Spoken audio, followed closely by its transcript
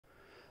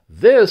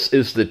This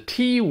is the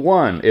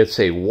T1. It's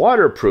a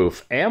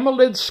waterproof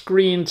AMOLED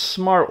screened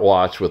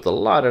smartwatch with a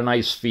lot of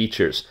nice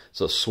features.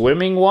 It's a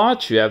swimming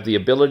watch. You have the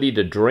ability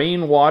to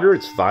drain water.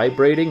 It's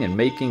vibrating and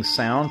making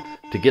sound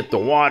to get the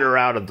water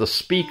out of the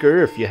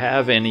speaker if you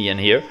have any in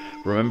here.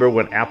 Remember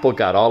when Apple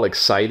got all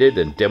excited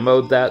and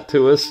demoed that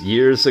to us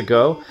years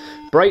ago?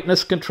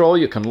 Brightness control,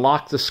 you can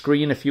lock the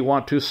screen if you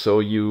want to,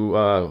 so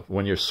you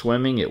when you're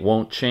swimming it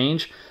won't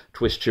change.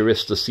 Twist your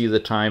wrist to see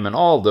the time and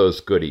all those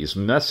goodies.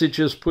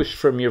 Messages pushed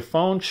from your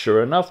phone,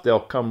 sure enough,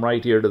 they'll come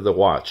right here to the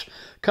watch.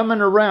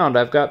 Coming around,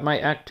 I've got my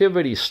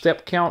activity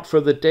step count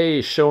for the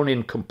day shown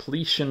in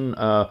completion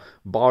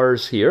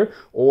bars here,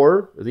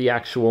 or the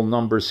actual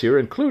numbers here,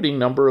 including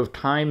number of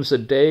times a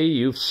day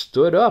you've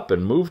stood up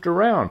and moved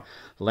around.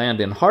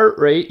 Land in heart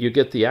rate, you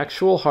get the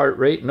actual heart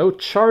rate, no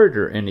chart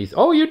or anything.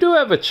 Oh, you do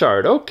have a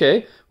chart.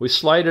 Okay, we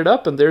slide it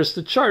up and there's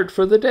the chart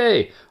for the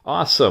day.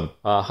 Awesome.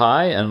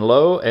 High and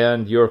low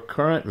and your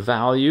current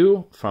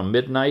value from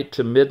midnight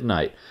to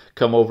midnight.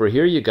 Come over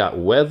here, you got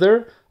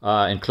weather,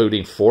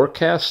 including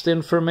forecast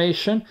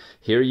information.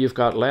 Here you've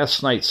got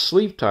last night's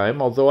sleep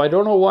time, although I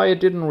don't know why it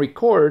didn't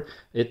record.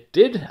 It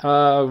did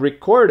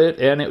record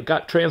it and it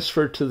got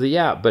transferred to the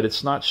app, but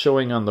it's not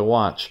showing on the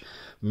watch.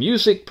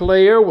 Music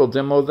player, we'll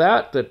demo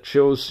that. That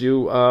shows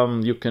you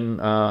you can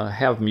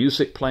have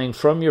music playing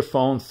from your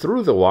phone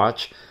through the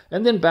watch,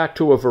 and then back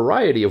to a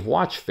variety of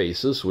watch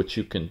faces, which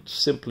you can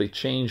simply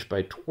change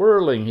by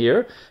twirling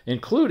here,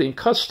 including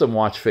custom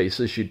watch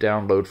faces you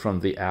download from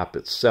the app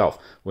itself.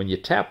 When you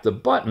tap the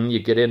button, you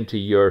get into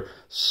your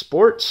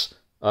sports,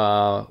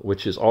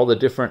 which is all the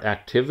different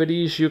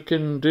activities you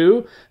can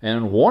do.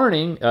 And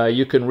warning,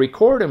 you can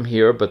record them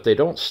here, but they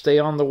don't stay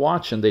on the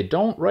watch, and they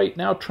don't right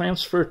now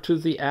transfer to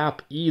the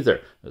app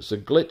either. There's a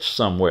glitch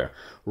somewhere.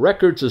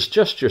 Records is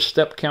just your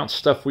step count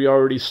stuff we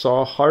already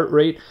saw. Heart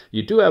rate,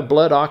 you do have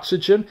blood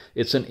oxygen.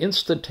 It's an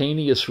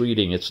instantaneous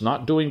reading. It's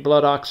not doing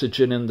blood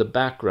oxygen in the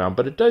background,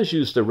 but it does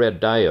use the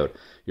red diode.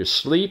 Your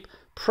sleep,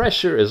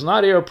 pressure is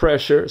not air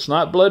pressure, it's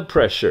not blood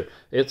pressure.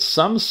 It's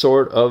some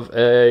sort of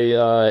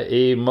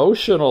a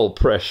emotional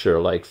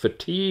pressure, like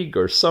fatigue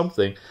or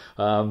something.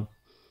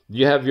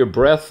 You have your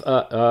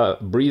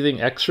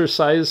breathing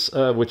exercise,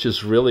 which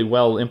is really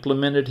well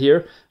implemented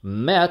here.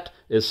 MET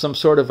is some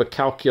sort of a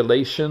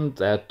calculation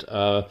that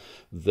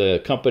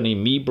the company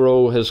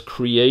MIBRO has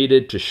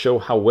created to show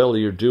how well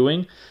you're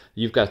doing.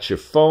 You've got your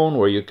phone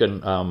where you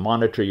can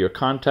monitor your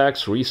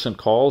contacts, recent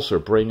calls, or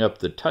bring up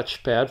the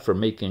touchpad for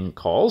making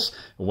calls.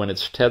 When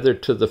it's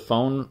tethered to the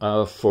phone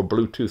for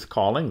Bluetooth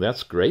calling,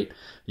 that's great.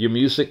 Your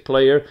music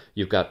player,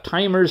 you've got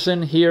timers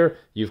in here,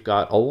 you've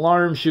got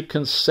alarms you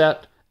can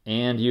set,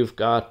 and you've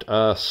got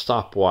a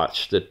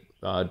stopwatch that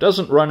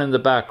doesn't run in the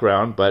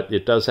background, but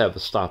it does have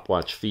a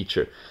stopwatch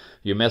feature.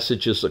 Your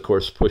messages, of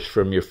course, push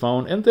from your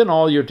phone, and then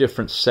all your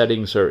different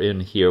settings are in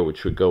here,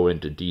 which we go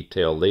into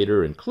detail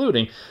later,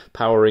 including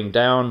powering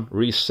down,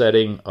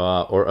 resetting,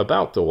 or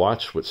about the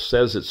watch, which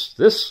says it's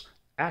this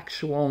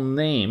actual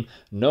name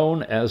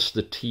known as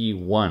the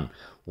T1.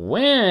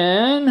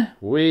 When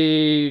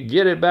we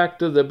get it back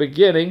to the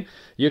beginning,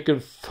 you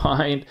can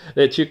find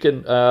that you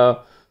can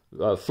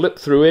flip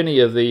through any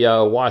of the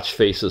watch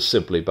faces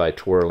simply by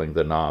twirling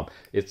the knob.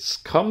 It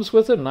comes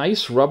with a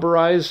nice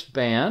rubberized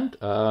band.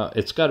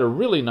 It's got a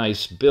really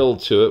nice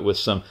build to it with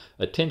some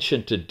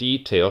attention to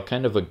detail,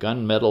 kind of a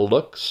gunmetal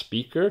look.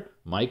 Speaker,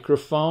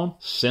 microphone,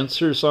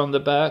 sensors on the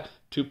back,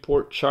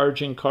 2-port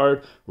charging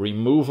card,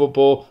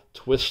 removable,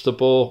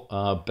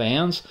 twistable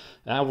bands.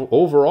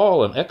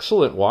 Overall, an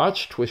excellent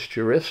watch. Twist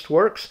your wrist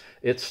works.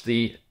 It's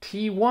the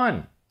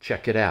T1.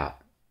 Check it out.